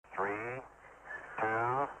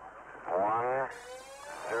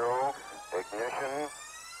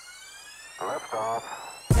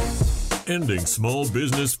ending small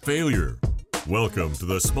business failure. Welcome to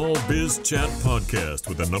the Small Biz Chat podcast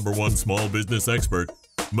with the #1 small business expert,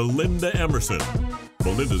 Melinda Emerson.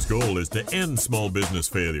 Melinda's goal is to end small business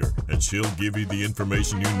failure, and she'll give you the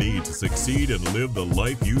information you need to succeed and live the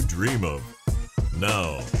life you dream of.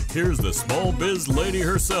 Now, here's the small biz lady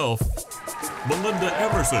herself, Melinda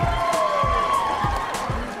Emerson.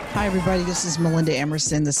 Hi, everybody. This is Melinda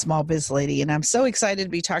Emerson, the Small Biz Lady, and I'm so excited to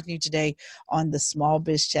be talking to you today on the Small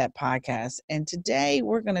Biz Chat podcast. And today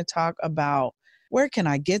we're going to talk about where can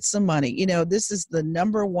I get some money? You know, this is the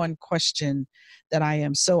 #1 question that I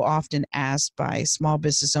am so often asked by small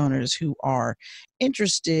business owners who are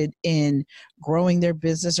interested in growing their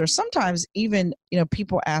business, or sometimes even,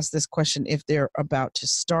 people ask this question if they're about to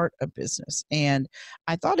start a business. And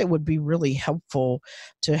I thought it would be really helpful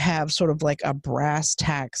to have sort of like a brass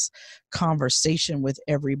tacks conversation with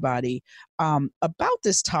everybody about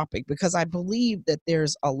this topic, because I believe that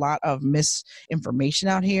there's a lot of misinformation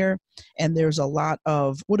out here, and there's a lot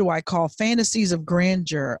of, what do I call, fantasies of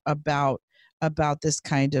grandeur about this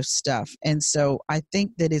kind of stuff. And so I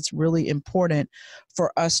think that it's really important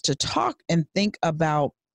for us to talk and think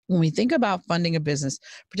about, when we think about funding a business,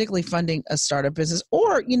 particularly funding a startup business,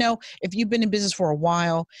 or, if you've been in business for a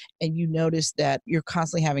while and you notice that you're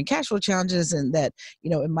constantly having cash flow challenges and that,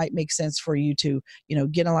 it might make sense for you to,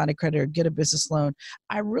 get a line of credit or get a business loan.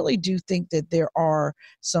 I really do think that there are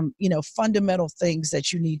some, fundamental things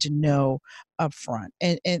that you need to know up front.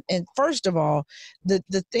 And first of all,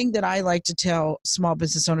 the thing that I like to tell small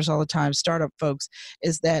business owners all the time, startup folks,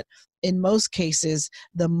 is that in most cases,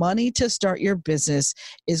 the money to start your business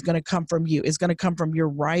is going to come from you. It's going to come from your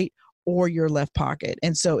right or your left pocket.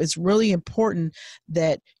 And so it's really important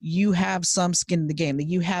that you have some skin in the game, that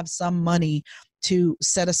you have some money to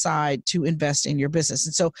set aside to invest in your business.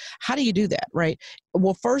 And so how do you do that, right?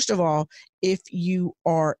 Well, first of all, if you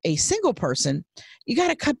are a single person, you got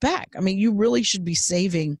to cut back. I mean, you really should be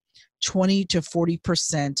saving 20 to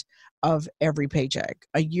 40% of every paycheck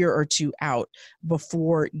a year or two out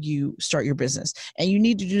before you start your business. And you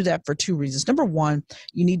need to do that for 2 reasons. Number one,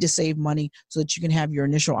 you need to save money so that you can have your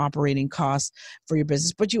initial operating costs for your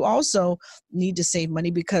business. But you also need to save money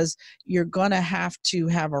because you're going to have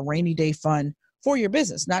a rainy day fund for your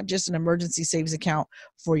business, not just an emergency savings account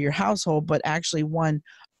for your household, but actually one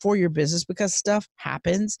for your business, because stuff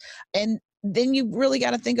happens. And then you really got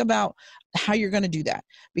to think about how you're going to do that,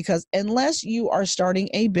 because unless you are starting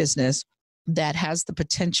a business that has the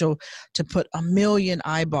potential to put 1 million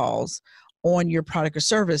eyeballs on your product or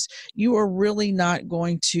service, you are really not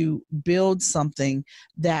going to build something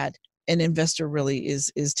that an investor really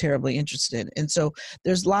is terribly interested in. And so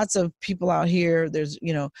there's lots of people out here, there's,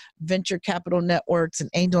 venture capital networks and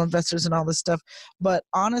angel investors and all this stuff. But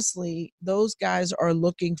honestly, those guys are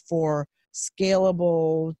looking for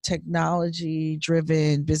scalable,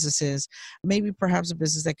 technology-driven businesses, maybe perhaps a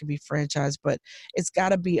business that can be franchised, but it's got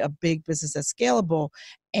to be a big business that's scalable.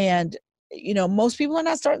 And most people are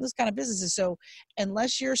not starting this kind of businesses. So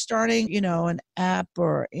unless you're starting, an app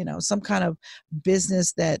or, some kind of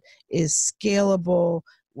business that is scalable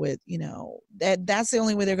with, that's the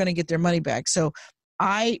only way they're going to get their money back. So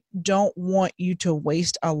I don't want you to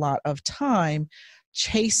waste a lot of time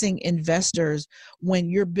chasing investors when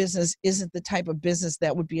your business isn't the type of business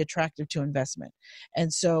that would be attractive to investment.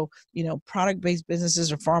 And so, product-based businesses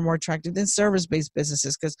are far more attractive than service-based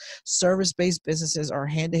businesses, because service-based businesses are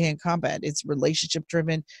hand-to-hand combat. It's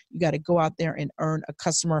relationship-driven. You got to go out there and earn a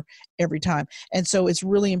customer every time. And so it's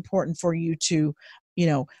really important for you to,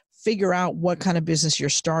 figure out what kind of business you're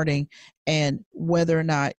starting and whether or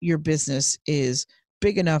not your business is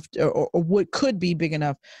big enough or what could be big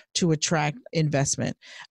enough to attract investment.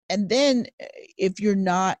 And then if you're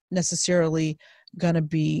not necessarily going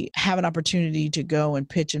to have an opportunity to go and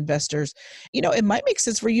pitch investors, it might make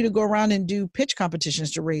sense for you to go around and do pitch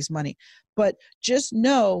competitions to raise money. But just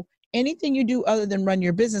know, anything you do other than run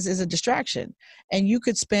your business is a distraction. And you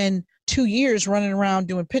could spend 2 years running around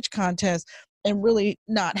doing pitch contests and really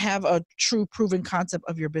not have a true proven concept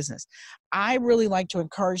of your business. I really like to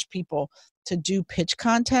encourage people to do pitch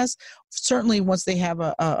contests, certainly once they have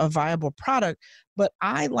a viable product. But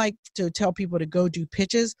I like to tell people to go do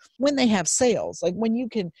pitches when they have sales. Like when you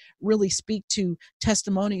can really speak to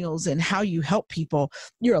testimonials and how you help people,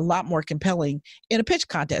 you're a lot more compelling in a pitch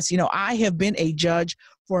contest. I have been a judge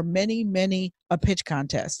for many, many a pitch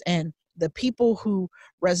contest. And the people who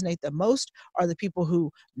resonate the most are the people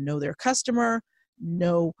who know their customer,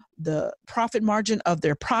 know the profit margin of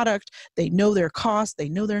their product, they know their costs, they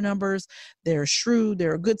know their numbers, they're shrewd,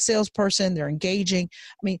 they're a good salesperson, they're engaging.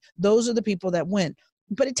 I mean, those are the people that win.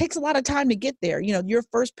 but it takes a lot of time to get there. Your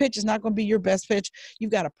first pitch is not going to be your best pitch.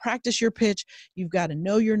 You've got to practice your pitch. You've got to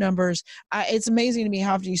know your numbers. It's amazing to me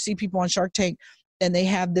how often you see people on Shark Tank and they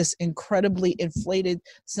have this incredibly inflated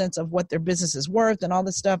sense of what their business is worth and all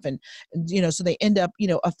this stuff. And so they end up,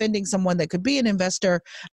 offending someone that could be an investor,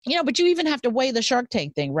 but you even have to weigh the Shark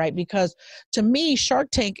Tank thing, right? Because to me, Shark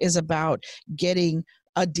Tank is about getting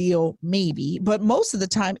a deal, maybe, but most of the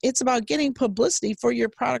time it's about getting publicity for your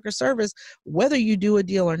product or service, whether you do a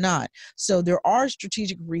deal or not. So there are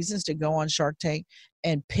strategic reasons to go on Shark Tank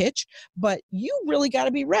and pitch, but you really got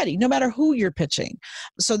to be ready no matter who you're pitching.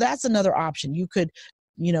 So that's another option. You could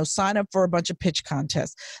sign up for a bunch of pitch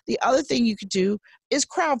contests. The other thing you could do is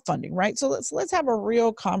crowdfunding, right? So let's have a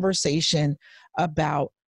real conversation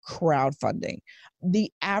about crowdfunding.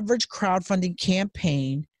 The average crowdfunding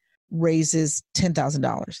campaign raises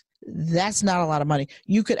 $10,000. That's not a lot of money.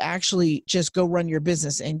 You could actually just go run your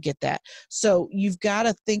business and get that. So you've got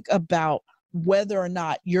to think about whether or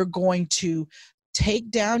not you're going to take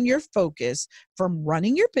down your focus from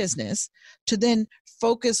running your business to then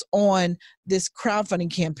focus on this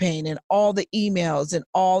crowdfunding campaign and all the emails and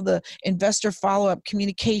all the investor follow-up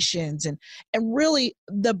communications. And really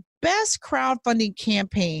the best crowdfunding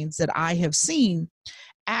campaigns that I have seen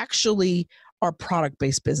actually are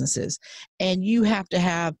product-based businesses. And you have to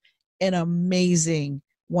have an amazing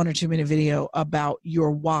 1 or 2 minute video about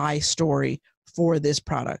your why story for this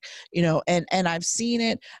product, and I've seen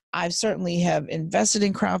it. I've certainly have invested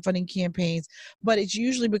in crowdfunding campaigns, but it's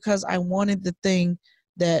usually because I wanted the thing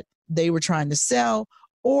that they were trying to sell,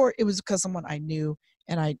 or it was because someone I knew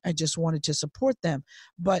and I just wanted to support them.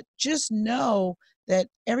 But just know that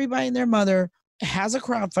everybody and their mother has a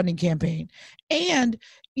crowdfunding campaign. And,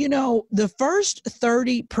 the first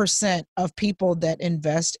 30% of people that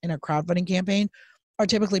invest in a crowdfunding campaign are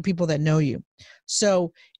typically people that know you.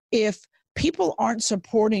 So if people aren't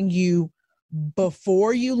supporting you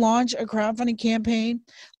before you launch a crowdfunding campaign,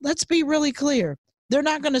 let's be really clear. They're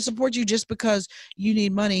not going to support you just because you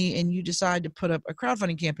need money and you decide to put up a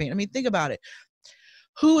crowdfunding campaign. I mean, think about it.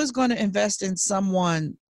 Who is going to invest in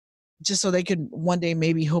someone just so they can one day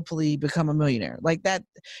maybe hopefully become a millionaire? Like that,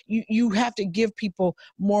 you have to give people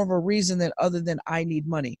more of a reason than other than I need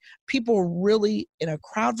money. People really, in a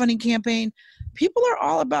crowdfunding campaign, people are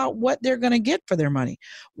all about what they're going to get for their money.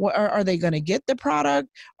 What are they going to get? The product?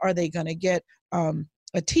 Are they going to get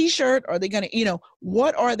a t-shirt? Are they going to,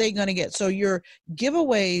 what are they going to get? So your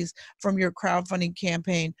giveaways from your crowdfunding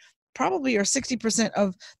campaign probably are 60%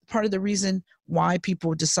 of part of the reason why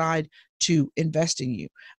people decide to invest in you.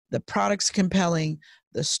 The product's compelling,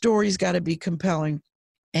 the story's got to be compelling,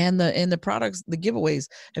 and the products, the giveaways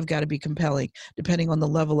have got to be compelling, depending on the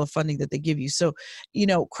level of funding that they give you. So,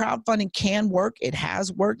 crowdfunding can work. It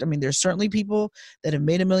has worked. I mean, there's certainly people that have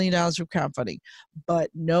made $1 million from crowdfunding, but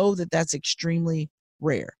know that that's extremely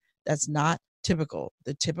rare. That's not typical.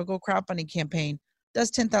 The typical crowdfunding campaign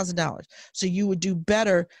does $10,000. So you would do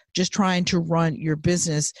better just trying to run your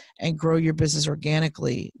business and grow your business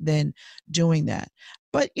organically than doing that.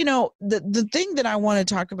 But, the thing that I want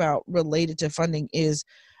to talk about related to funding is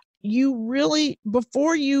you really,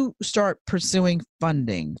 before you start pursuing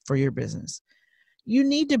funding for your business, you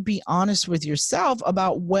need to be honest with yourself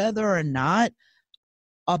about whether or not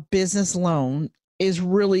a business loan is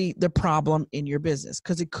really the problem in your business.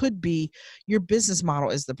 Because it could be your business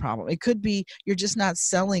model is the problem. It could be you're just not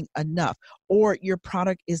selling enough, or your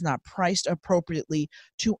product is not priced appropriately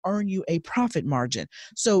to earn you a profit margin.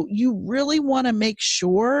 So you really want to make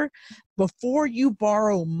sure before you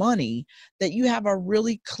borrow money that you have a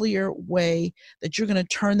really clear way that you're going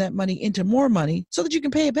to turn that money into more money so that you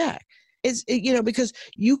can pay it back. Because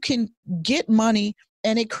you can get money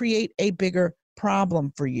and it create a bigger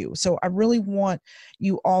problem for you. So I really want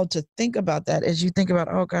you all to think about that as you think about,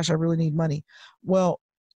 oh gosh, I really need money. Well,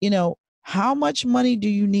 how much money do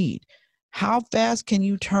you need? How fast can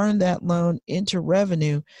you turn that loan into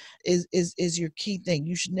revenue is your key thing.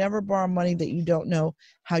 You should never borrow money that you don't know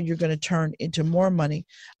how you're going to turn into more money.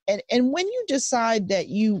 And when you decide that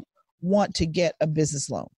you want to get a business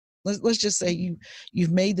loan, let's just say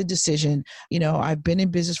you've made the decision, I've been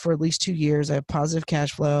in business for at least 2 years. I have positive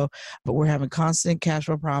cash flow, but we're having constant cash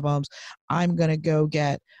flow problems. I'm going to go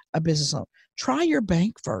get a business loan. Try your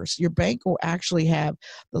bank first. Your bank will actually have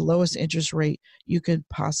the lowest interest rate you could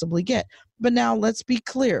possibly get. But now let's be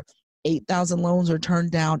clear. 8,000 loans are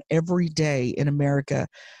turned down every day in America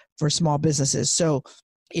for small businesses. So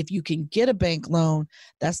If you can get a bank loan,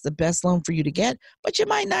 that's the best loan for you to get, but you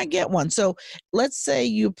might not get one. So let's say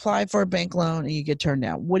you apply for a bank loan and you get turned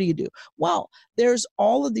down. What do? Well, there's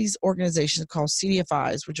all of these organizations called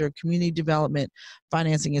CDFIs, which are community development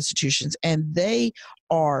financing institutions, and they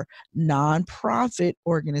are nonprofit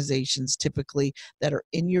organizations typically that are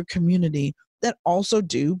in your community that also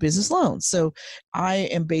do business loans. So I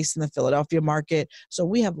am based in the Philadelphia market. So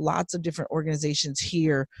we have lots of different organizations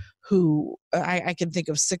here who I can think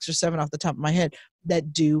of 6 or 7 off the top of my head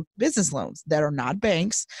that do business loans that are not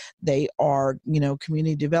banks. They are,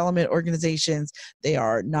 community development organizations. They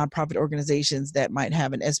are nonprofit organizations that might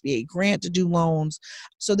have an SBA grant to do loans.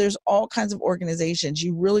 So there's all kinds of organizations.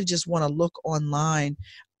 You really just want to look online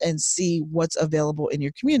and see what's available in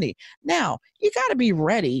your community. Now, you got to be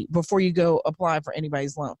ready before you go apply for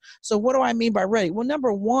anybody's loan. So what do I mean by ready? Well,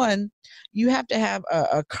 number one, you have to have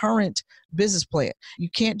a current business plan. You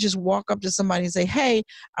can't just walk up to somebody and say, hey,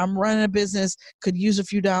 I'm running a business, could use a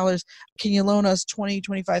few dollars. Can you loan us $20,000,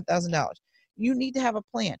 $25,000? You need to have a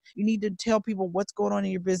plan. You need to tell people what's going on in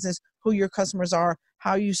your business, who your customers are,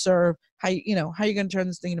 how you serve, how you're going to turn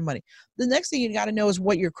this thing into money. The next thing you got to know is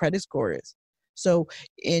what your credit score is. So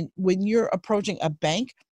when you're approaching a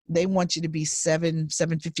bank, they want you to be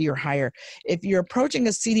 750 or higher. If you're approaching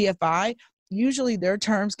a CDFI, usually their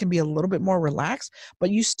terms can be a little bit more relaxed, but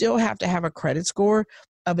you still have to have a credit score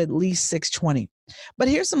of at least 620. But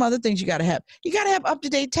here's some other things you got to have. You got to have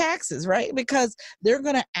up-to-date taxes, right? Because they're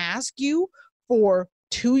going to ask you for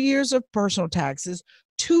 2 years of personal taxes,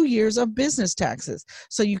 2 years of business taxes.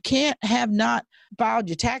 So you can't have not filed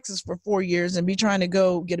your taxes for 4 years and be trying to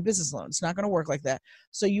go get a business loan. It's not going to work like that.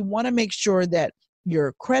 So you want to make sure that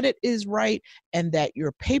your credit is right and that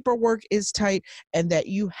your paperwork is tight and that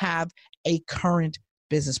you have a current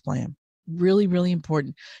business plan. Really, really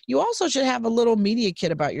important. You also should have a little media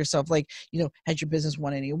kit about yourself. Like, has your business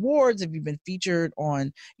won any awards? Have you been featured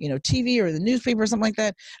on, TV or the newspaper or something like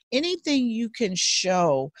that? Anything you can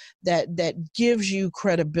show that gives you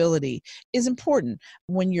credibility is important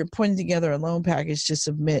when you're putting together a loan package to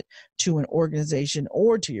submit to an organization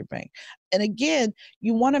or to your bank. And again,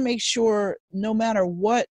 you want to make sure no matter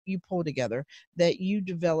what you pull together, that you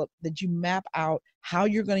map out how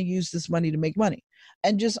you're going to use this money to make money.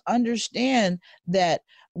 And just understand that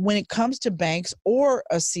when it comes to banks or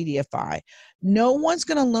a CDFI, no one's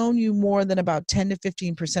going to loan you more than about 10 to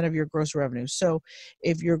 15% of your gross revenue. So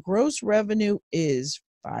if your gross revenue is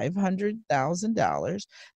 $500,000,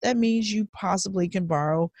 that means you possibly can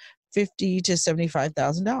borrow $50,000 to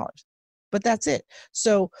 $75,000. But that's it.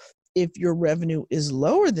 So if your revenue is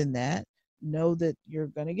lower than that, know that you're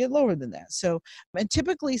going to get lower than that. So, and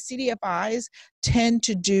typically CDFIs tend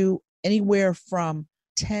to do anywhere from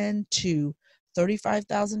 $10,000 to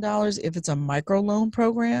 $35,000 if it's a micro loan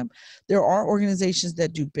program. There are organizations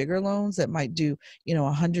that do bigger loans that might do,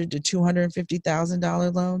 $100,000 to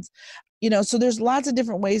 $250,000 loans. So there's lots of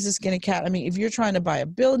different ways to skin a cat. I mean, if you're trying to buy a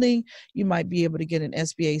building, you might be able to get an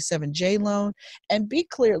SBA 7J loan. And be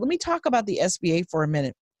clear, let me talk about the SBA for a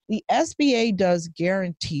minute. The SBA does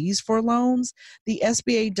guarantees for loans. The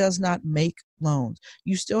SBA does not make loans.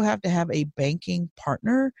 You still have to have a banking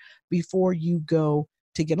partner before you go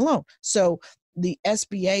to get a loan. So the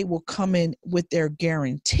SBA will come in with their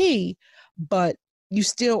guarantee, but you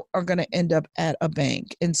still are going to end up at a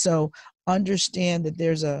bank. And so understand that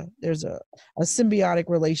there's a symbiotic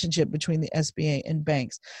relationship between the SBA and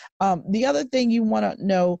banks. The other thing you want to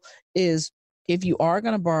know is, if you are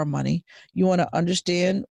going to borrow money, you want to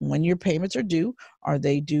understand when your payments are due. Are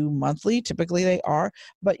they due monthly? Typically they are.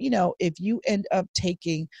 But, if you end up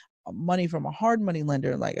taking money from a hard money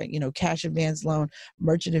lender, like a, cash advance loan,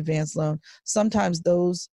 merchant advance loan, sometimes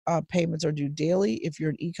those payments are due daily if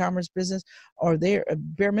you're an e-commerce business, or they're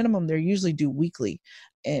bare minimum, they're usually due weekly.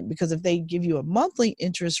 And because if they give you a monthly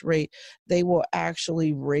interest rate, they will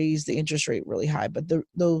actually raise the interest rate really high. But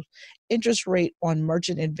those interest rate on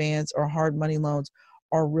merchant advance or hard money loans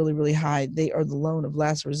are really, really high. They are the loan of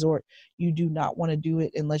last resort. You do not want to do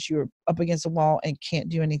it unless you're up against a wall and can't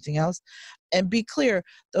do anything else. And be clear,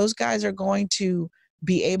 those guys are going to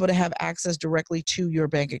be able to have access directly to your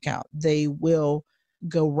bank account. They will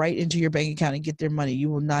go right into your bank account and get their money. You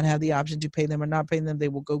will not have the option to pay them or not pay them. They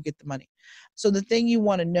will go get the money. So the thing you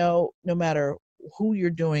want to know, no matter who you're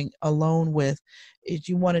doing a loan with, is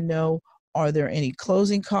you want to know, are there any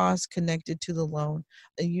closing costs connected to the loan?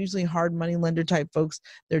 And usually hard money lender type folks,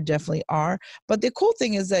 there definitely are. But the cool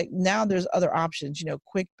thing is that now there's other options.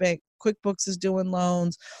 QuickBooks is doing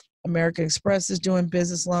loans. American Express is doing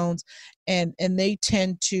business loans, and they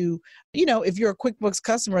tend to if you're a QuickBooks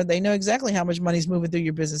customer, they know exactly how much money is moving through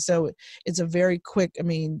your business. So it's a very quick,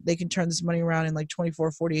 they can turn this money around in like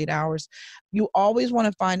 24, 48 hours. You always want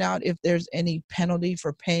to find out if there's any penalty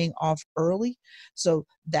for paying off early. So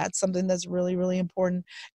that's something that's really, really important.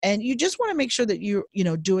 And you just want to make sure that you're,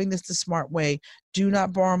 doing this the smart way. Do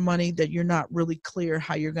not borrow money that you're not really clear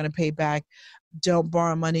how you're going to pay back. Don't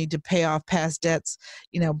borrow money to pay off past debts.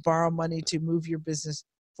 Borrow money to move your business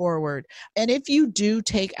forward. And if you do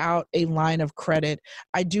take out a line of credit,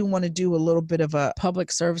 I do want to do a little bit of a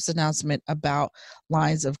public service announcement about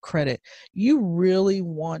lines of credit. You really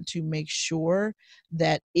want to make sure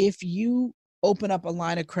that if you open up a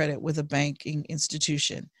line of credit with a banking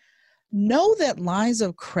institution, know that lines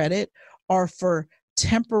of credit are for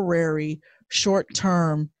temporary,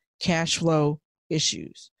 short-term cash flow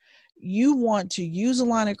issues. You want to use a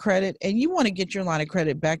line of credit and you want to get your line of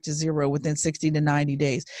credit back to zero within 60 to 90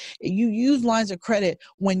 days. You use lines of credit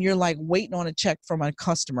when you're like waiting on a check from a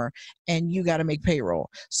customer and you got to make payroll.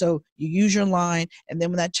 So you use your line, and then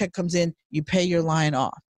when that check comes in, you pay your line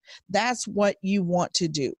off. That's what you want to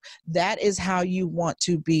do. That is how you want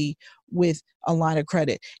to be with a line of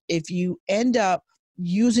credit. If you end up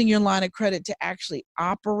using your line of credit to actually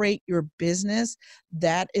operate your business,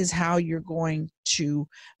 that is how you're going to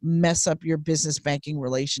mess up your business banking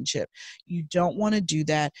relationship. You don't want to do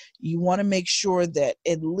that. You want to make sure that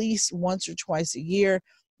at least once or twice a year,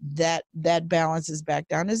 that balance is back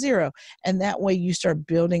down to zero. And that way you start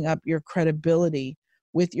building up your credibility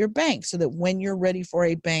with your bank, so that when you're ready for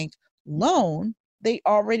a bank loan, they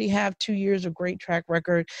already have 2 years of great track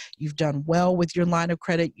record. You've done well with your line of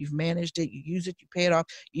credit. You've managed it. You use it, you pay it off.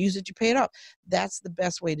 You use it, you pay it off. That's the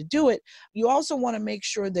best way to do it. You also want to make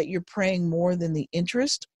sure that you're paying more than the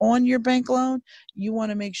interest on your bank loan. You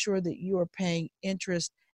want to make sure that you are paying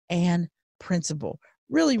interest and principal.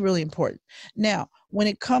 Really, really important. Now, when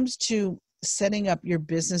it comes to setting up your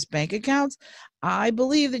business bank accounts, I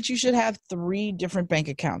believe that you should have 3 different bank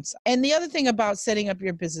accounts. And the other thing about setting up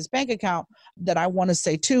your business bank account that I want to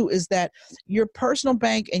say too is that your personal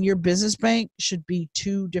bank and your business bank should be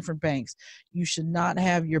 2 different banks. You should not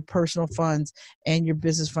have your personal funds and your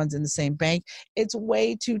business funds in the same bank. It's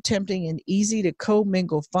way too tempting and easy to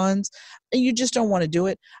commingle funds, and you just don't want to do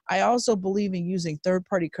it. I also believe in using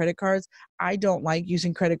third-party credit cards. I don't like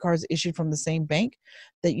using credit cards issued from the same bank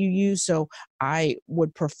that you use, so I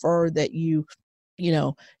would prefer that you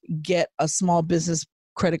get a small business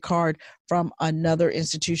credit card from another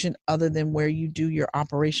institution other than where you do your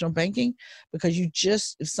operational banking, because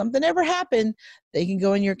if something ever happened, they can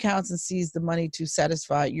go in your accounts and seize the money to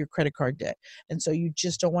satisfy your credit card debt. And so you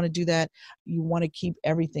just don't want to do that. You want to keep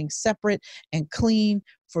everything separate and clean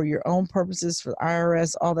for your own purposes, for the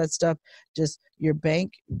IRS, all that stuff. Just your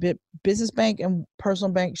business bank and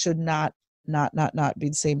personal bank should not be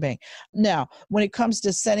the same bank. Now, when it comes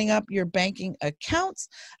to setting up your banking accounts,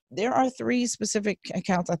 there are 3 specific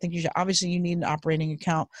accounts. I think you need an operating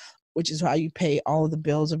account, which is how you pay all of the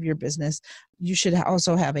bills of your business. You should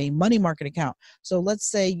also have a money market account. So let's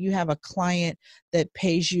say you have a client that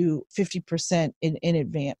pays you 50% in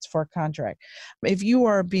advance for a contract. If you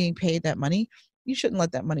are being paid that money, you shouldn't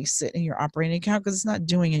let that money sit in your operating account because it's not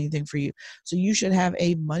doing anything for you. So you should have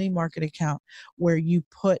a money market account where you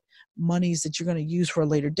put monies that you're going to use for a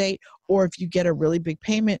later date, or if you get a really big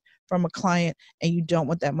payment from a client and you don't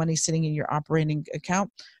want that money sitting in your operating account,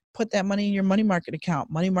 put that money in your money market account.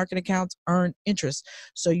 Money market accounts earn interest.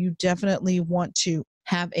 So you definitely want to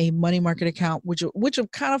have a money market account, which will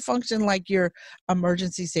kind of function like your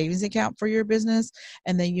emergency savings account for your business.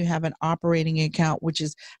 And then you have an operating account, which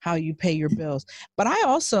is how you pay your bills. But I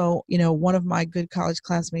also, one of my good college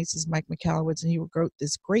classmates is Mike Michalowicz, and he wrote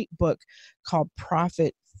this great book called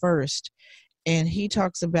Profit First. And he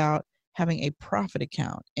talks about having a profit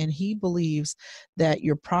account. And he believes that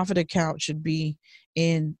your profit account should be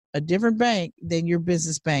in a different bank than your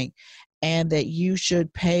business bank, and that you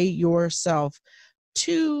should pay yourself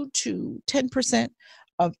 2 to 10%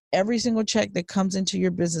 of every single check that comes into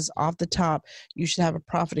your business off the top. You should have a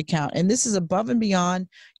profit account. And this is above and beyond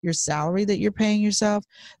your salary that you're paying yourself.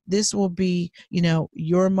 This will be,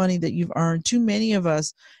 your money that you've earned. Too many of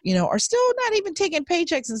us, are still not even taking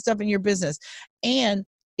paychecks and stuff in your business. And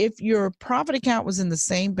if your profit account was in the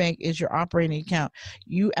same bank as your operating account,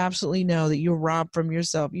 you absolutely know that you'll rob from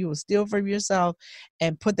yourself. You will steal from yourself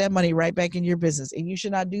and put that money right back in your business. And you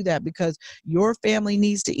should not do that because your family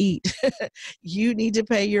needs to eat. You need to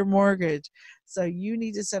pay your mortgage. So you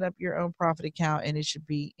need to set up your own profit account, and it should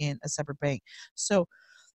be in a separate bank. So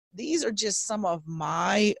these are just some of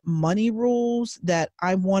my money rules that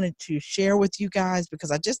I wanted to share with you guys,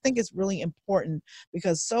 because I just think it's really important,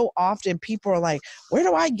 because so often people are like, where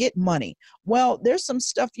do I get money? Well, there's some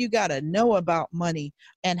stuff you got to know about money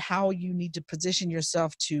and how you need to position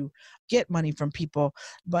yourself to get money from people.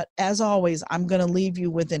 But as always, I'm going to leave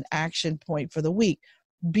you with an action point for the week.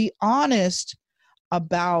 Be honest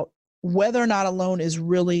about whether or not a loan is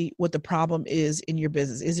really what the problem is in your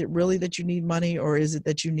business. Is it really that you need money, or is it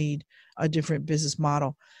that you need a different business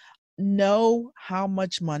model? Know how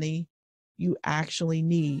much money you actually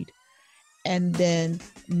need, and then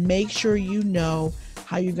make sure you know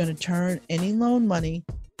how you're going to turn any loan money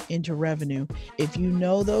into revenue. If you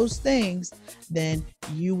know those things, then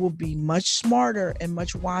you will be much smarter and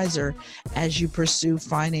much wiser as you pursue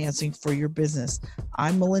financing for your business.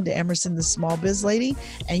 I'm Melinda Emerson, the Small Biz Lady,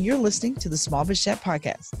 and you're listening to the Small Biz Chat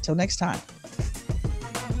Podcast. Till next time.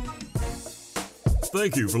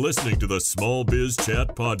 Thank you for listening to the Small Biz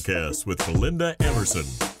Chat Podcast with Melinda Emerson.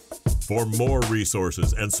 For more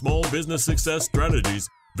resources and small business success strategies,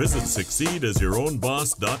 visit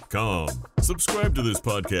succeedasyourownboss.com. Subscribe to this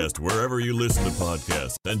podcast wherever you listen to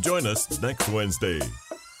podcasts, and join us next Wednesday.